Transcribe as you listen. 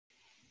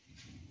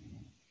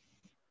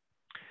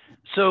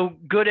So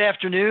good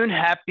afternoon.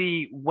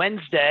 Happy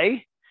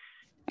Wednesday.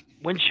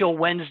 Windchill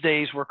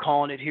Wednesdays, we're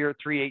calling it here at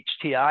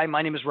 3HTI.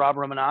 My name is Rob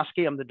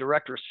Romanowski. I'm the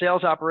Director of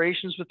Sales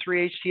Operations with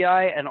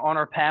 3HTI. And on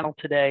our panel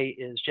today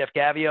is Jeff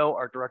Gavio,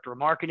 our Director of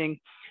Marketing,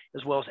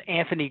 as well as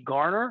Anthony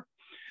Garner,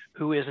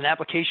 who is an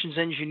Applications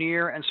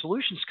Engineer and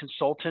Solutions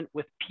Consultant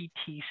with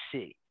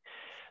PTC.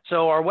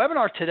 So our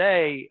webinar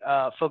today,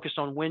 focused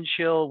on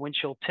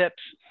Windchill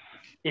tips,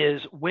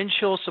 is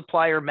Windchill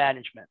Supplier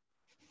Management.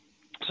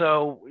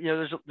 So,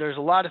 there's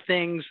a lot of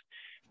things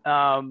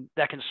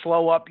that can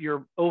slow up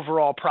your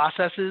overall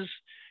processes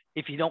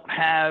if you don't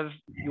have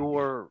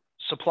your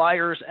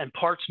suppliers and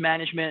parts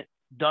management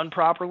done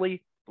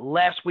properly.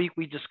 Last week,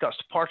 we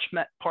discussed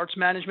parts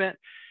management.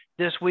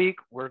 This week,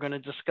 we're going to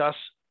discuss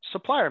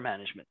supplier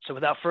management. So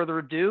without further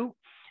ado,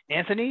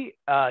 Anthony,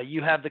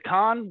 you have the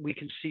con. We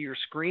can see your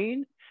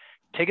screen.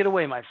 Take it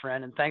away, my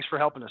friend, and thanks for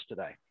helping us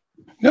today.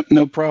 Yep,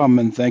 no problem,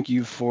 and thank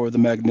you for the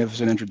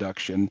magnificent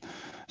introduction.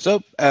 So,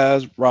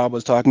 as Rob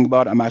was talking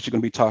about, I'm actually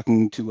going to be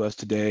talking to us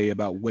today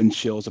about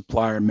Windchill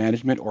Supplier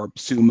Management, or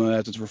SUMA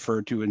as it's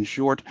referred to in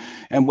short.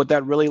 And what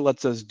that really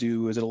lets us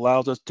do is it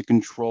allows us to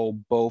control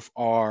both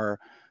our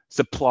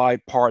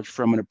supplied parts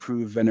from an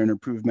approved vendor and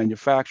approved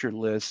manufacturer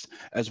list,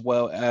 as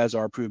well as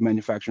our approved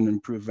manufacturer and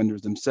approved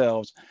vendors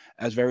themselves,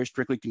 as very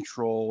strictly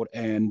controlled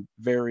and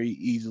very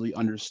easily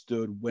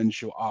understood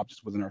Windchill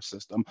objects within our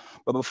system.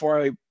 But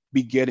before I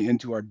begin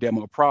into our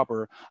demo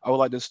proper, I would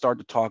like to start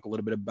to talk a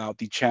little bit about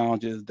the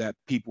challenges that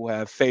people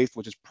have faced,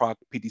 which is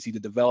PTC to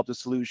develop the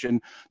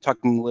solution,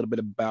 talking a little bit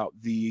about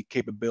the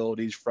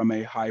capabilities from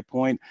a high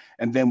point,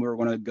 and then we're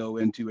going to go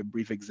into a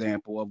brief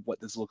example of what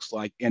this looks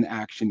like in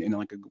action in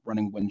like a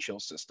running Windchill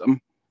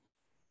system.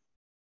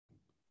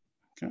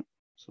 Okay,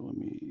 so let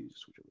me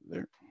switch over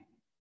there.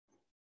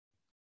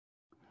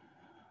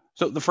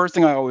 So the first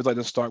thing I always like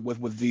to start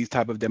with these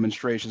type of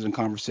demonstrations and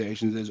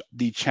conversations is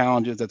the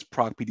challenges that's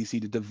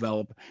PTC to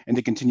develop and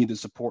to continue to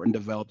support and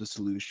develop the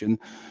solution.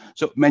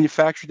 So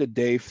manufacturers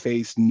today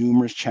face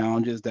numerous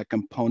challenges that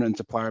component and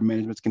supplier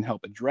management can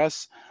help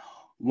address.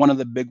 One of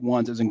the big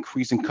ones is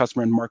increasing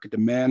customer and market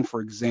demand.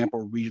 For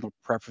example, regional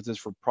preferences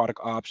for product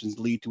options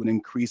lead to an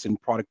increase in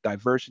product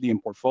diversity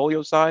and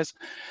portfolio size.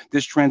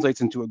 This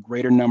translates into a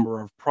greater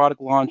number of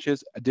product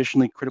launches.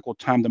 Additionally, critical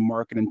time to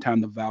market and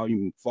time to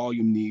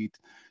volume need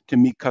to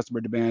meet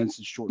customer demands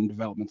and shorten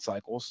development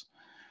cycles.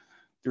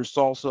 There's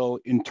also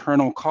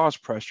internal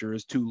cost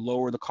pressures to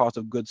lower the cost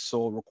of goods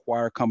sold,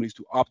 require companies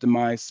to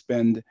optimize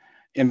spend,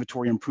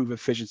 inventory, improve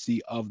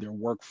efficiency of their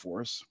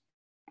workforce.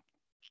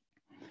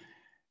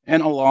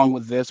 And along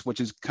with this, which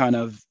is kind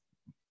of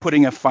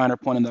putting a finer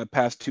point on the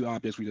past two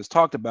objects we just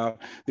talked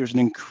about, there's an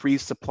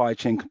increased supply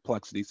chain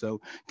complexity.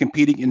 So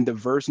competing in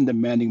diverse and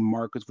demanding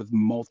markets with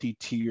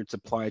multi-tiered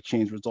supply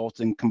chains results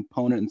in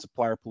component and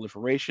supplier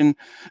proliferation,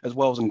 as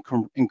well as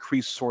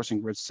increased sourcing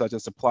risks such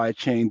as supply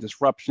chain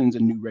disruptions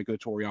and new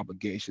regulatory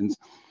obligations.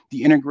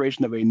 The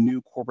integration of a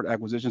new corporate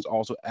acquisitions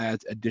also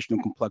adds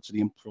additional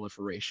complexity and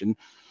proliferation.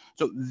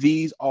 So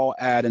these all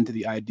add into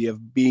the idea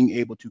of being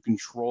able to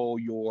control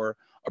your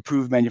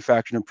approved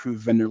manufacturer and approved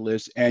vendor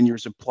list and your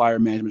supplier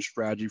management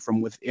strategy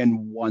from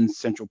within one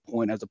central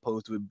point, as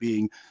opposed to it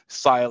being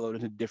siloed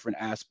into different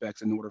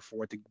aspects in order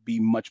for it to be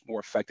much more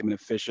effective and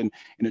efficient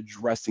in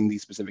addressing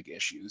these specific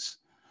issues.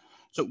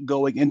 So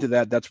going into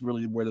that, that's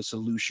really where the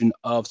solution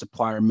of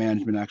supplier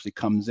management actually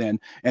comes in.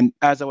 And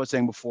as I was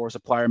saying before,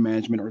 supplier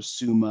management, or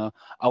SUMA,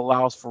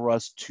 allows for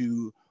us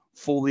to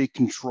fully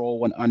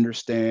control and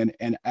understand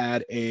and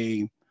add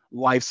a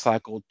life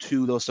cycle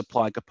to those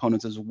supply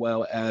components, as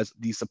well as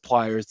the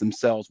suppliers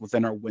themselves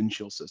within our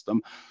Windchill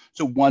system.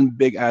 So one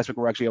big aspect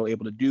we're actually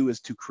able to do is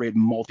to create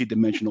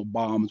multi-dimensional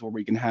BOMs, where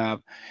we can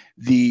have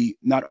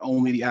not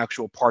only the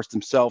actual parts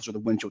themselves or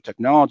the Windchill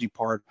technology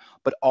part,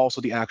 but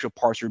also the actual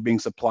parts that are being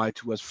supplied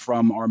to us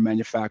from our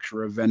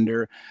manufacturer or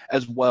vendor,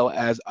 as well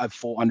as a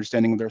full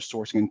understanding of their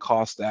sourcing and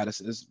cost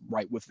statuses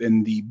right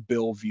within the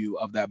bill view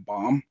of that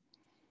BOM.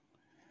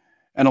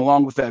 And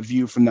along with that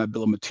view from that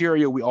bill of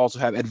material, we also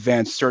have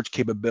advanced search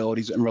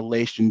capabilities in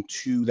relation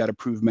to that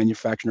approved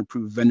manufacturer and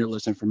approved vendor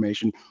list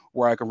information,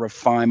 where I can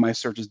refine my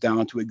searches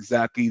down to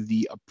exactly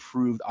the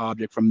approved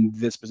object from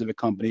this specific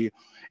company.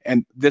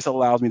 And this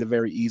allows me to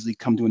very easily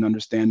come to an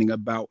understanding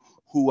about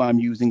who I'm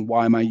using,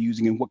 why am I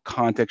using, and what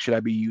context should I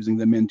be using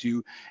them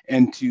into,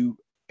 and to,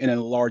 in a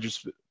larger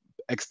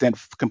extent,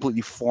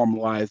 completely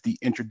formalize the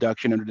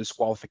introduction and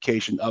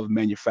disqualification of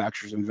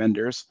manufacturers and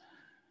vendors.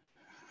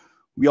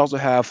 We also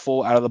have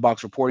full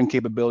out-of-the-box reporting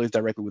capabilities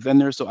directly within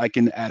there, so I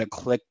can add a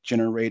click,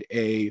 generate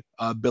a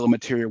bill of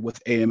material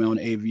with AML and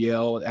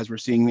AVL, as we're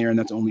seeing there, and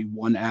that's only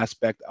one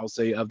aspect, I'll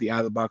say, of the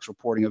out-of-the-box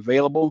reporting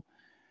available.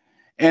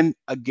 And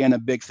again, a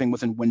big thing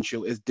within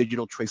Windchill is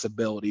digital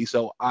traceability.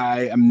 So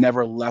I am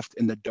never left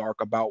in the dark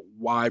about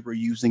why we're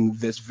using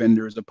this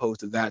vendor as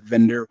opposed to that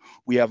vendor.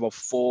 We have a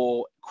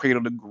full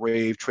cradle to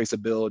grave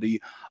traceability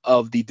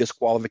of the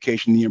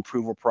disqualification, the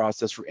approval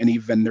process for any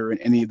vendor and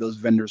any of those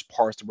vendors'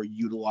 parts that we're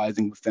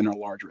utilizing within our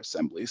larger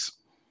assemblies.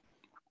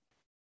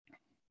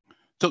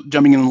 So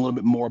jumping in a little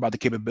bit more about the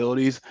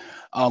capabilities,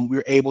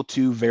 we're able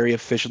to very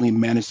efficiently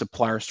manage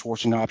supplier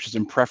sourcing options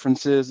and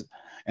preferences.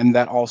 And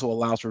that also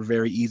allows for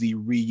very easy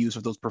reuse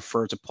of those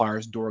preferred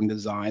suppliers during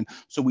design.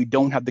 So we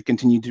don't have to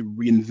continue to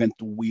reinvent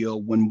the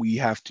wheel when we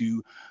have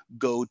to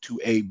go to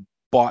a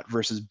bought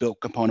versus built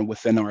component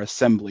within our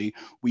assembly.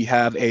 We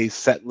have a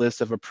set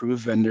list of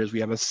approved vendors. We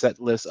have a set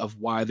list of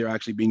why they're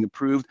actually being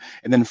approved.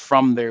 And then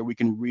from there, we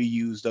can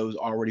reuse those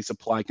already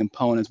supplied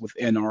components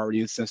within our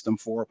already system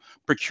for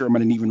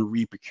procurement and even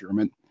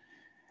re-procurement.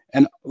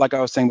 And like I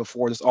was saying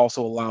before, this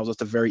also allows us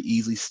to very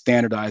easily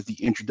standardize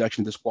the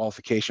introduction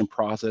disqualification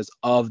process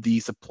of the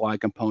supply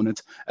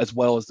components, as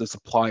well as the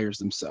suppliers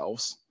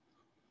themselves.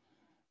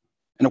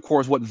 And of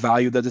course, what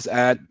value does this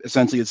add?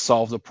 Essentially, it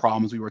solves the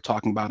problems we were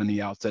talking about in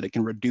the outset. It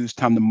can reduce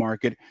time to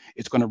market.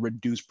 It's going to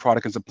reduce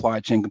product and supply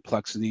chain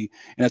complexity,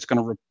 and it's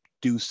going to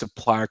reduce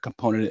supplier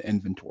component and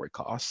inventory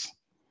costs.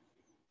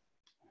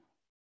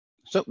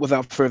 So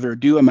without further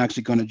ado, I'm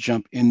actually going to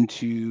jump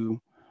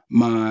into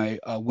my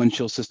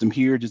Windchill system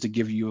here just to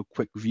give you a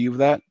quick view of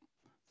that.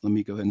 Let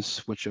me go ahead and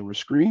switch over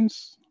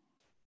screens.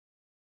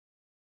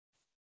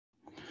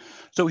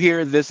 So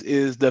here, this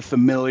is the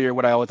familiar,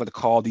 what I always like to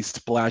call the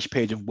splash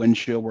page of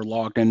Windchill. We're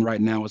logged in right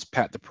now as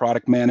Pat, the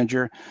product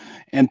manager.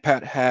 And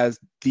Pat has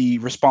the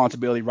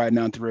responsibility right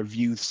now to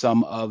review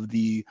some of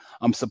the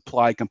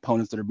supply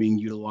components that are being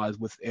utilized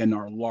within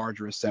our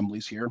larger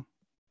assemblies here.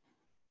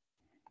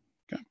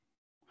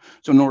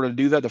 So in order to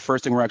do that, the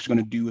first thing we're actually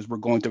going to do is we're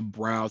going to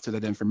browse to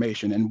that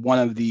information. And one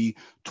of the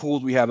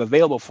tools we have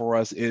available for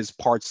us is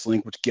Parts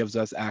Link, which gives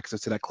us access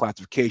to that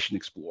Classification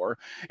Explorer.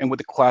 And with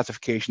the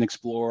Classification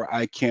Explorer,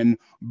 I can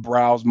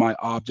browse my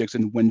objects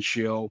in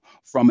Windchill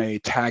from a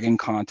tagging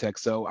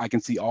context. So I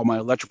can see all my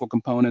electrical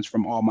components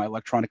from all my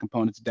electronic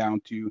components down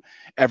to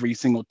every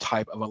single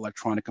type of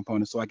electronic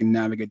component. So I can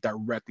navigate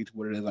directly to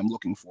what it is I'm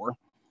looking for.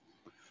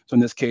 So in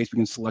this case, we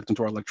can select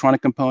into our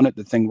electronic component.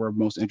 The thing we're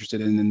most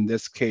interested in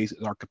this case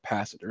is our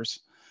capacitors.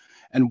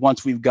 And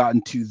once we've gotten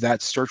to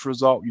that search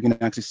result, you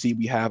can actually see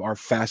we have our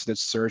faceted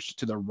search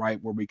to the right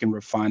where we can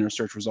refine our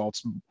search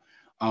results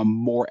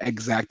more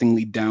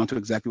exactingly down to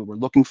exactly what we're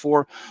looking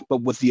for.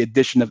 But with the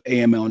addition of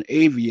AML and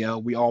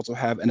AVL, we also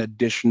have an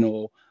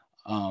additional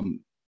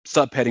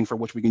subheading for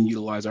which we can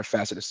utilize our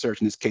faceted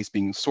search, in this case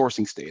being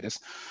sourcing status.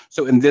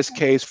 So in this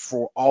case,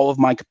 for all of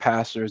my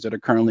capacitors that are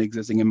currently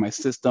existing in my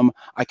system,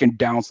 I can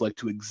down select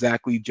to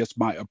exactly just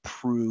my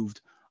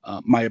approved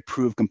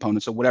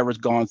component. So whatever's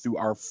gone through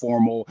our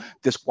formal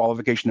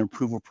disqualification and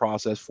approval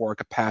process for our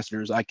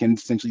capacitors, I can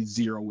essentially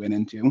zero in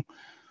into.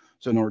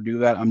 So in order to do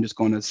that, I'm just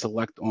going to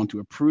select onto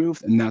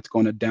approved, and that's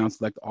going to down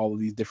select all of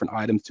these different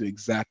items to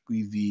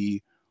exactly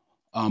the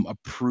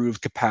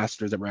approved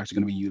capacitors that we're actually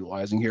going to be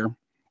utilizing here.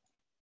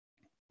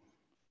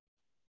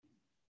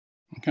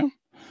 Okay,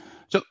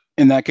 so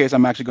in that case,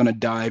 I'm actually going to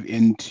dive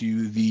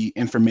into the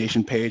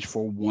information page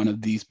for one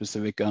of these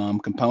specific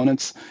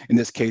components. In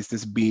this case,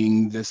 this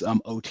being this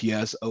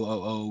OTS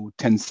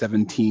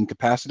 0001017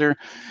 capacitor.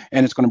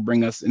 And it's going to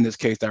bring us, in this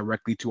case,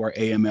 directly to our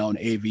AML and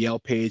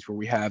AVL page where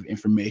we have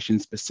information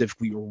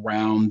specifically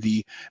around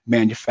the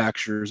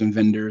manufacturers and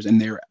vendors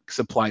and their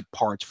supplied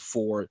parts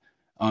for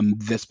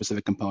this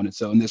specific component.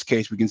 So in this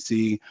case, we can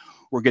see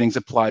we're getting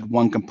supplied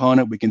one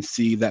component. We can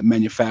see that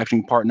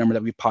manufacturing part number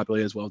that we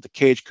populated, as well as the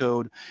cage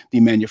code,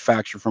 the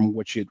manufacturer from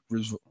which it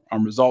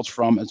results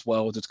from, as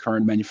well as its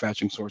current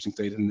manufacturing sourcing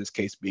status, in this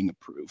case being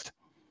approved.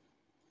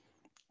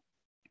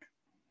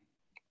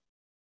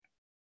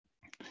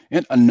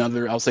 And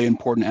another, I'll say,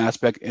 important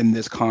aspect in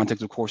this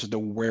context, of course, is the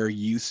where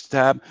use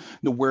tab.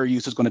 The where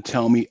use is going to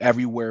tell me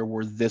everywhere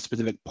where this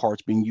specific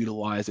part's being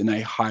utilized in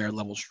a higher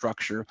level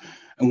structure.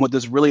 And what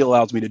this really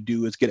allows me to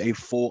do is get a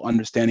full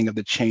understanding of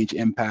the change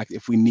impact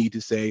if we need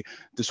to, say,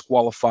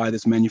 disqualify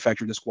this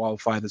manufacturer,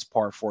 disqualify this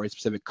part for a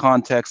specific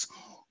context.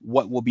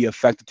 What will be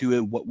affected to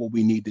it? What will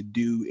we need to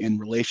do in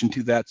relation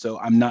to that? So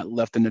I'm not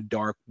left in the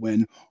dark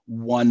when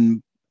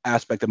one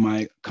aspect of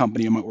my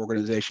company or my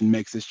organization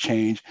makes this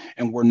change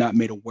and we're not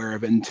made aware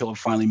of it until it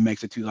finally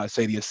makes it to, let's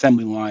say, the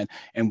assembly line,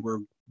 and we're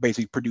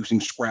basically producing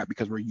scrap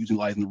because we're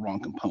utilizing the wrong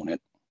component.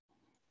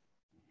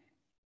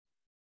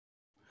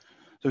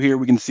 So here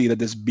we can see that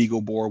this Beagle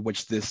board,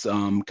 which this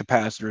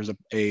capacitor is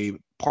a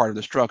part of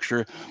the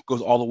structure, goes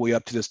all the way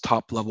up to this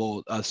top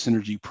level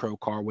Synergy Pro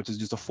car, which is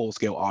just a full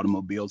scale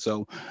automobile.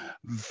 So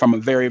from a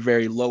very,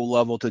 very low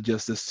level to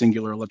just this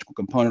singular electrical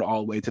component,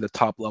 all the way to the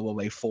top level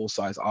of a full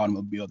size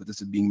automobile that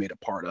this is being made a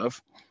part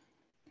of.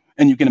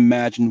 And you can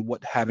imagine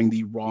what having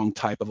the wrong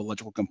type of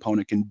electrical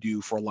component can do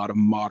for a lot of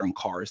modern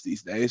cars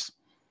these days.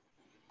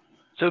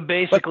 So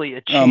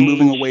basically,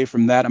 moving away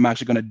from that, I'm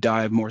actually going to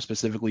dive more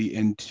specifically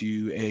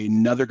into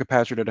another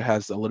capacitor that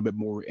has a little bit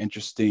more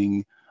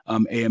interesting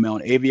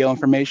AML and AVL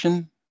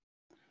information.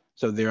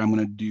 So there, I'm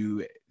going to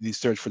do the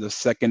search for the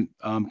second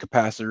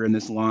capacitor in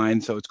this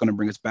line. So it's going to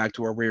bring us back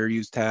to our where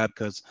use tab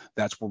because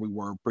that's where we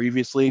were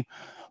previously.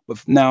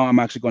 But now I'm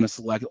actually going to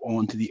select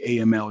onto the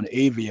AML and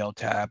AVL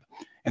tab,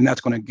 and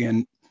that's going to,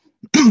 again,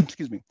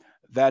 excuse me,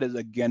 that is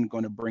again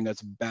going to bring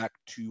us back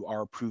to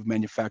our approved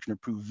manufacturer and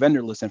approved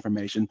vendor list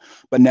information.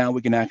 But now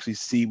we can actually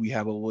see we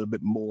have a little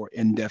bit more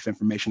in-depth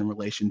information in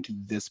relation to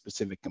this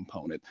specific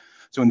component.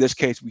 So in this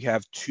case, we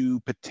have two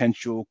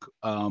potential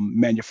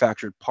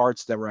manufactured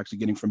parts that we're actually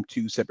getting from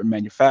two separate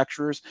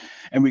manufacturers.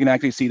 And we can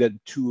actually see that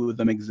two of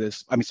them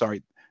exist.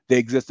 They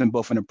exist in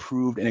both an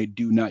approved and a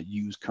do not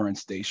use current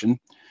station.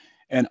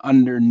 And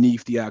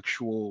underneath the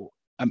actual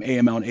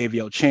AML and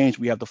AVL change,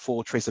 we have the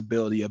full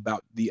traceability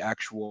about the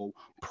actual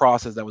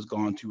process that was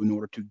gone to in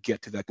order to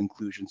get to that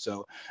conclusion.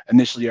 So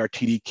initially our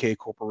TDK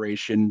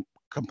Corporation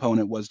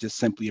component was just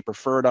simply a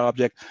preferred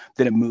object,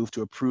 then it moved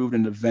to approved,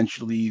 and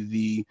eventually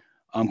the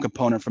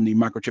component from the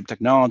Microchip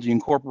Technology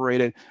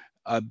Incorporated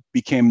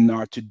became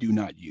NAR to do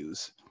not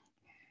use.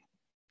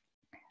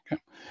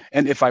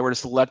 And if I were to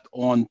select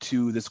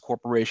onto this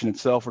corporation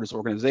itself or this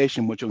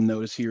organization, what you'll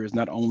notice here is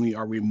not only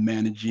are we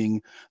managing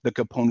the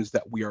components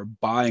that we are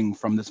buying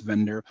from this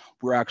vendor,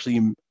 we're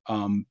actually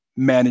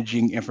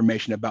managing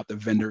information about the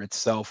vendor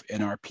itself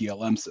in our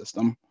PLM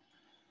system.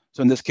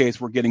 So in this case,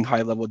 we're getting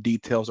high-level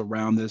details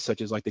around this, such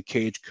as like the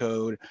cage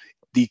code,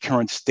 the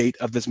current state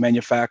of this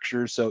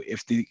manufacturer. So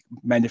if the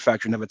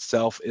manufacturing of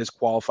itself is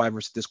qualified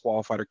versus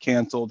disqualified or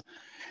canceled.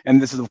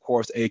 And this is, of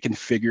course, a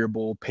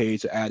configurable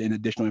page to add in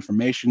additional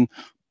information.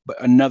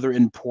 But another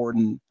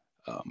important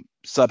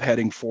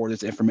subheading for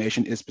this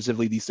information is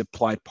specifically the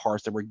supplied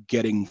parts that we're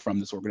getting from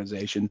this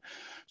organization.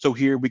 So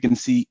here we can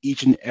see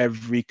each and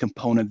every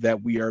component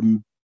that we are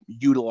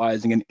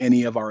utilizing in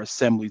any of our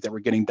assemblies that we're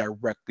getting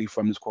directly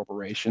from this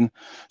corporation.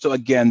 So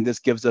again, this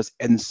gives us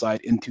insight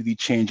into the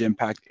change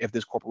impact if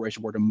this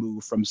corporation were to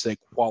move from, say,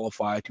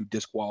 qualified to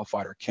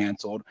disqualified or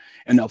canceled,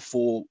 and a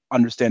full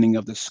understanding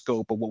of the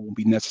scope of what will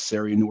be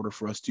necessary in order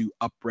for us to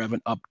uprev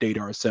and update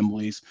our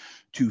assemblies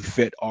to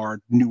fit our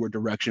newer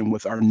direction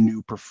with our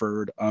new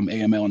preferred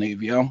AML and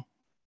AVL.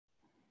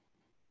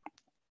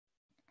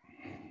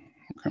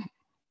 Okay.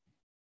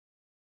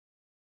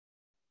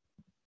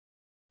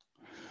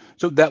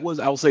 So that was,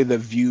 I'll say, the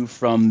view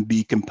from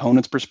the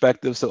components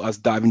perspective. So us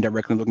diving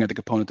directly looking at the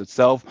component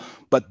itself,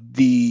 but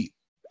the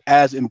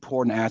as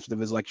important aspect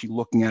of it is actually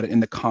looking at it in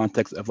the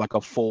context of like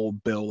a full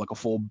bill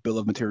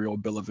of material,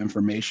 bill of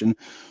information.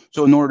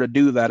 So in order to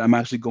do that, I'm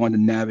actually going to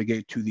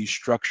navigate to the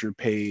structure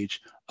page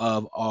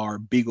of our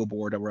Beagle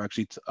board that we're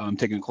actually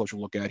taking a closer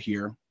look at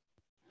here.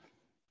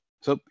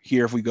 So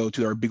here, if we go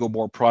to our Beagle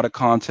board product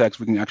context,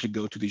 we can actually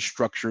go to the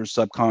structure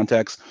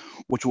subcontext,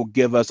 which will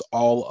give us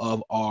all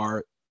of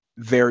our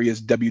various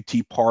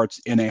WT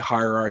parts in a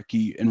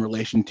hierarchy in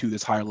relation to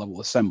this higher level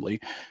assembly.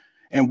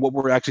 And what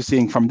we're actually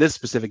seeing from this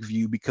specific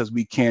view, because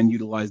we can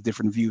utilize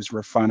different views to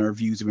refine our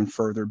views even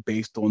further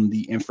based on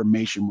the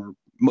information we're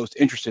most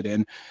interested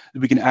in,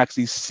 we can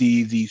actually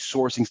see the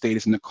sourcing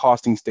status and the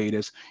costing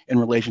status in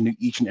relation to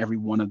each and every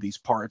one of these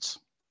parts.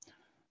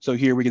 So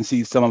here we can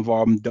see some of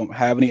them don't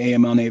have any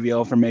AML and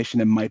AVL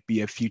information. It might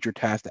be a future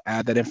task to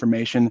add that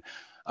information.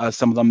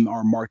 Some of them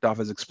are marked off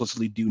as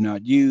explicitly do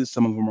not use.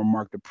 Some of them are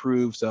marked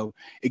approved. So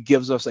it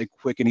gives us a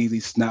quick and easy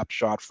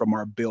snapshot from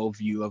our bill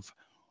view of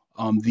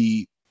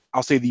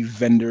I'll say the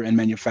vendor and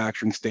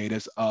manufacturing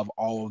status of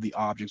all of the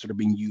objects that are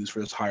being used for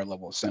this higher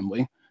level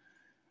assembly.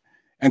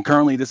 And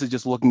currently, this is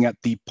just looking at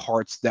the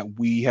parts that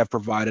we have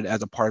provided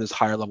as a part of this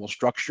higher level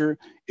structure.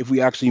 If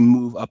we actually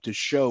move up to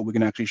show, we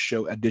can actually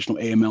show additional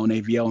AML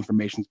and AVL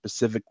information,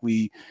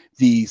 specifically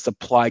the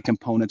supply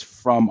components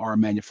from our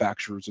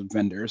manufacturers and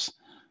vendors.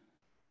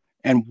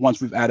 And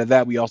once we've added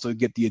that, we also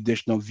get the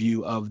additional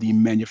view of the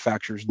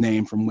manufacturer's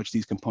name from which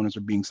these components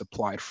are being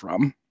supplied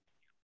from.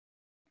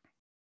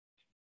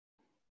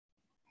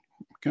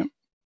 Okay.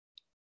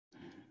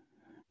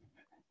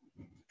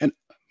 And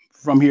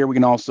from here, we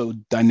can also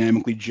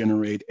dynamically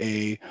generate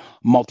a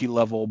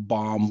multi-level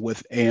BOM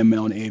with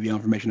AML and AVL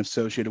information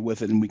associated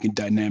with it, and we can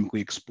dynamically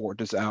export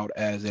this out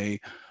as a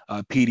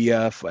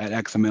PDF, an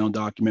XML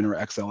document, or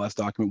XLS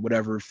document,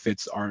 whatever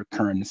fits our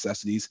current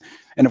necessities.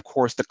 And of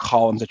course, the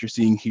columns that you're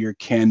seeing here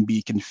can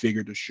be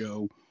configured to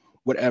show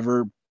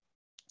whatever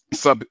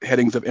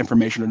subheadings of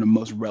information are the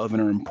most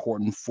relevant or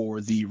important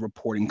for the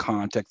reporting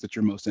context that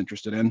you're most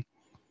interested in.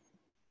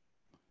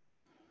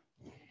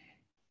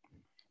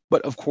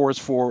 But of course,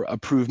 for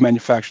approved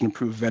manufacturing,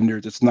 approved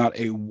vendors, it's not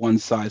a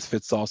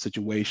one-size-fits-all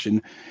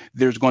situation.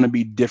 There's going to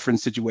be different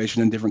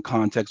situations and different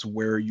contexts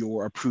where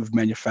your approved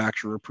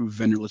manufacturer, approved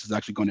vendor list is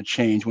actually going to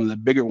change. One of the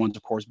bigger ones,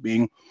 of course,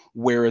 being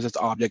where is this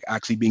object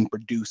actually being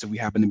produced if we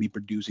happen to be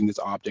producing this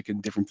object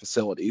in different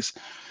facilities.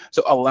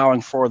 So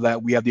allowing for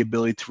that, we have the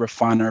ability to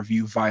refine our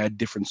view via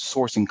different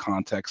sourcing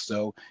contexts.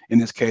 So in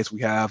this case,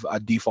 we have a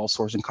default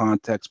sourcing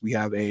context. We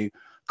have a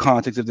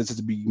context if this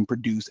is being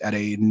produced at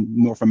a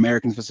North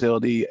American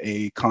facility,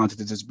 a context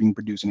if this is being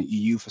produced in an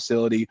EU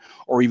facility,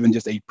 or even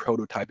just a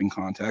prototyping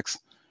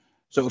context.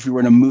 So if we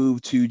were to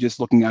move to just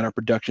looking at our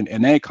production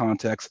NA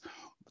context,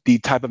 the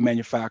type of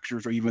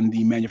manufacturers or even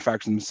the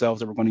manufacturers themselves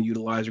that we're going to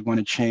utilize are going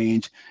to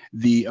change.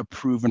 The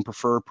approve and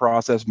prefer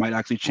process might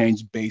actually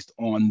change based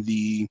on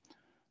the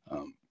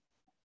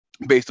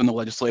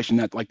legislation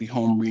at like the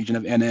home region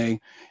of NA.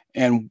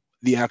 And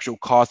the actual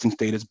costing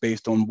status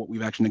based on what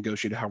we've actually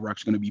negotiated, how we're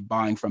actually going to be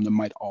buying from them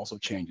might also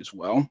change as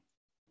well.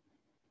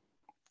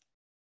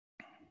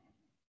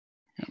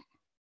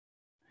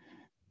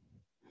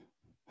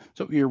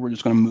 So here we're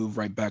just going to move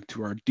right back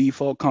to our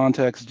default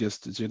context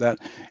just to do that.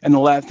 And the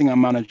last thing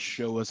I'm going to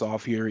show us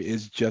off here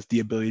is just the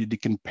ability to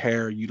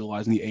compare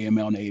utilizing the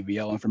AML and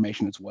AVL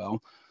information as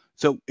well.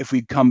 So if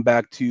we come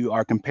back to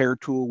our compare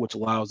tool, which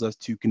allows us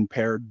to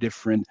compare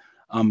different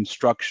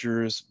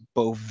structures,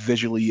 both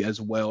visually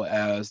as well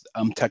as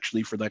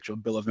textually for the actual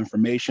bill of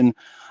information,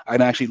 I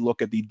can actually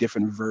look at the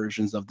different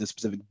versions of this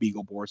specific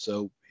Beagle board.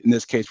 So in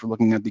this case, we're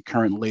looking at the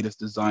current latest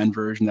design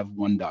version of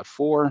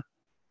 1.4.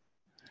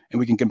 And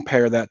we can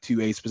compare that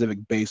to a specific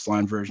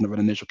baseline version of an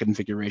initial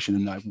configuration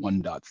in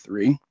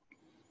 1.3.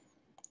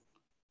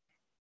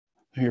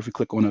 Here, if we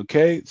click on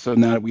OK, so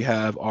now that we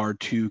have our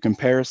two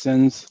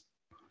comparisons,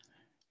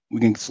 we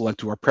can select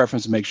to our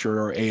preference to make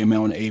sure our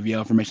AML and AVL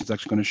information is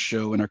actually going to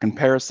show in our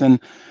comparison.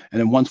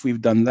 And then once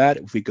we've done that,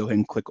 if we go ahead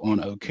and click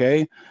on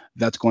OK,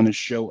 that's going to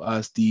show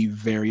us the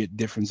variant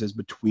differences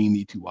between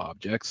the two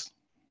objects.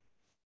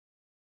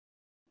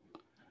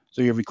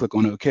 So here we click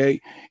on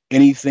OK.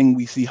 Anything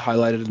we see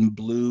highlighted in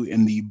blue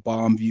in the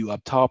bottom view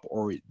up top,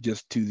 or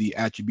just to the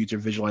attributes or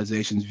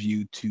visualizations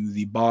view to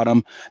the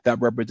bottom,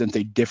 that represents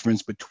a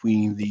difference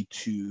between the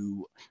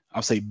two,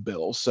 I'll say,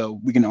 bills.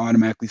 So we can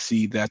automatically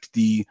see that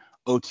the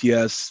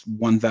OTS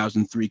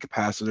 1003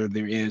 capacitor,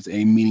 there is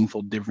a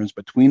meaningful difference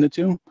between the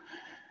two.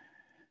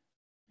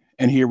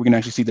 And here we can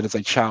actually see that it's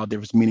a child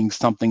difference, meaning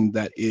something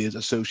that is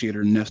associated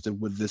or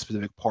nested with this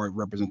specific part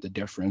represents the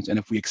difference. And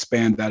if we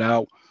expand that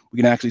out, we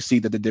can actually see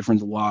that the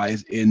difference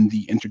lies in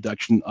the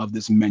introduction of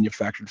this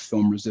manufactured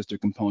film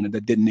resistor component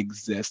that didn't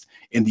exist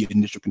in the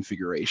initial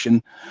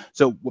configuration.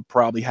 So what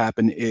probably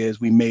happened is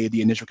we made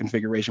the initial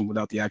configuration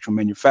without the actual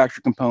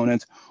manufactured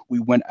components. We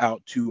went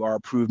out to our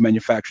approved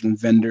manufacturing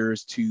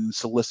vendors to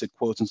solicit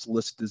quotes and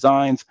solicit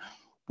designs.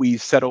 We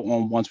settle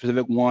on one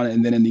specific one,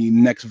 and then in the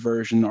next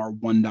version, our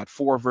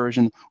 1.4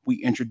 version,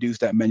 we introduce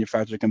that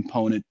manufacturer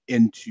component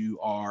into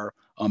our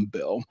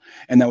bill.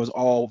 And that was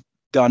all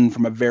done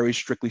from a very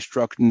strictly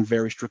structured and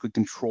very strictly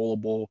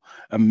controllable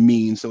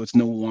means. So it's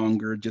no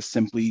longer just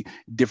simply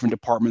different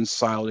departments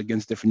siloed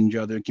against different each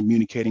other,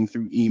 communicating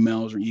through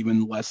emails or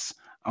even less,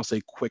 I'll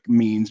say, quick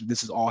means.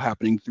 This is all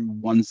happening through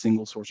one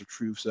single source of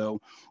truth. So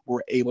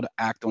we're able to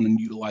act on and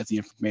utilize the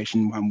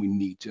information when we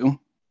need to.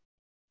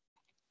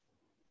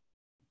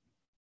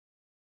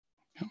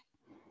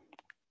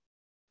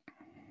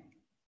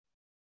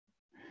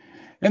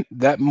 And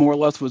that more or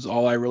less was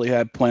all I really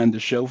had planned to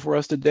show for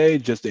us today.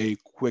 Just a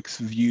quick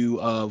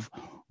view of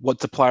what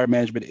supplier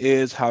management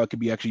is, how it could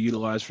be actually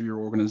utilized for your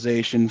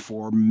organization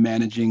for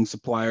managing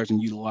suppliers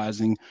and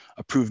utilizing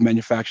approved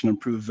manufacturing and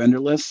approved vendor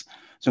lists.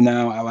 So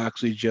now I'll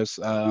actually just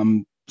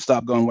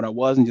stop going what I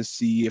was and just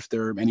see if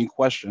there are any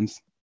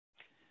questions.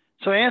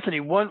 So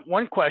Anthony,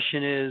 one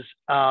question is,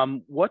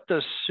 what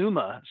does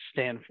SUMA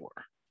stand for?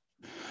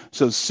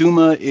 So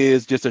SUMA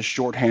is just a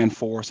shorthand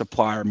for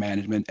supplier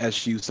management,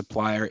 SU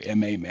supplier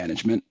MA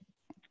management.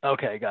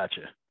 Okay,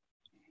 gotcha.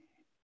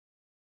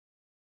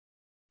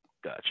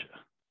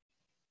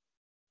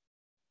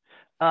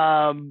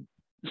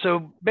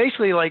 So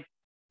basically, like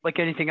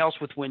anything else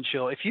with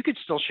Windchill, if you could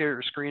still share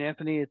your screen,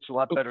 Anthony, it's a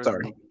lot better.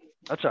 Sorry. Than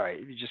that's all right.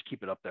 You just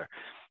keep it up there.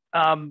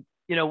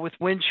 With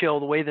Windchill,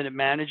 the way that it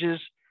manages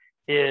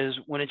is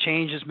when a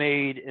change is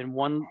made in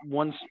one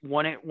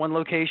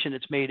location,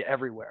 it's made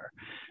everywhere,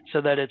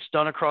 so that it's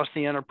done across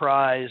the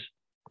enterprise.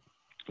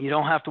 You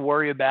don't have to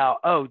worry about,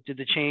 oh, did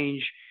the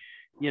change,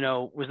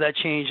 was that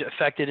change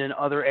affected in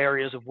other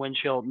areas of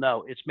Windchill?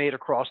 No, it's made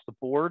across the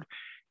board.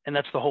 And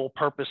that's the whole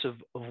purpose of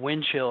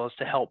Windchill, is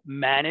to help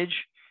manage.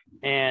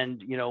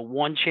 And,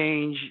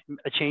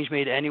 a change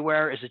made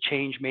anywhere is a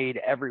change made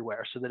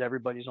everywhere, so that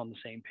everybody's on the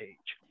same page.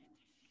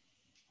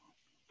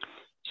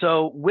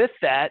 So with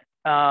that,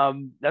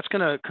 that's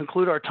going to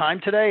conclude our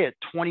time today at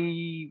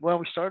 20. Well,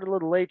 we started a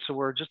little late, so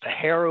we're just a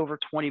hair over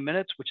 20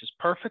 minutes, which is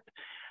perfect. I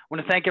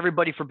want to thank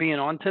everybody for being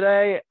on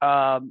today.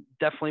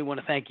 Definitely want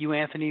to thank you,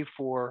 Anthony,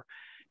 for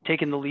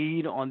taking the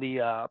lead on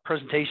the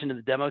presentation and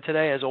the demo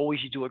today. As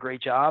always, you do a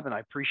great job, and I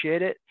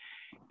appreciate it.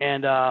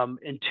 And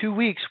in 2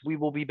 weeks, we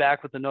will be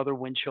back with another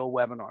Windchill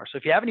webinar. So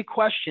if you have any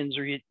questions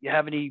or you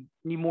have any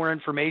more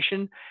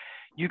information,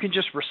 you can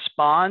just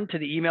respond to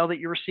the email that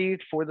you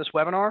received for this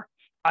webinar.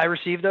 I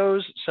received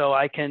those, so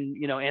I can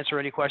answer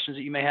any questions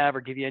that you may have or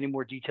give you any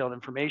more detailed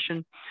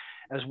information.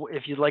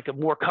 If you'd like a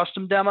more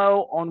custom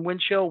demo on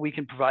Windchill, we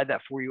can provide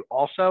that for you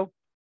also.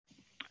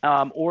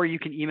 Or you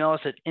can email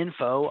us at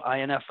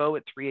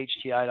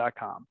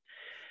info@3hti.com.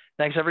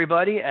 Thanks,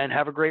 everybody, and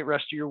have a great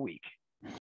rest of your week.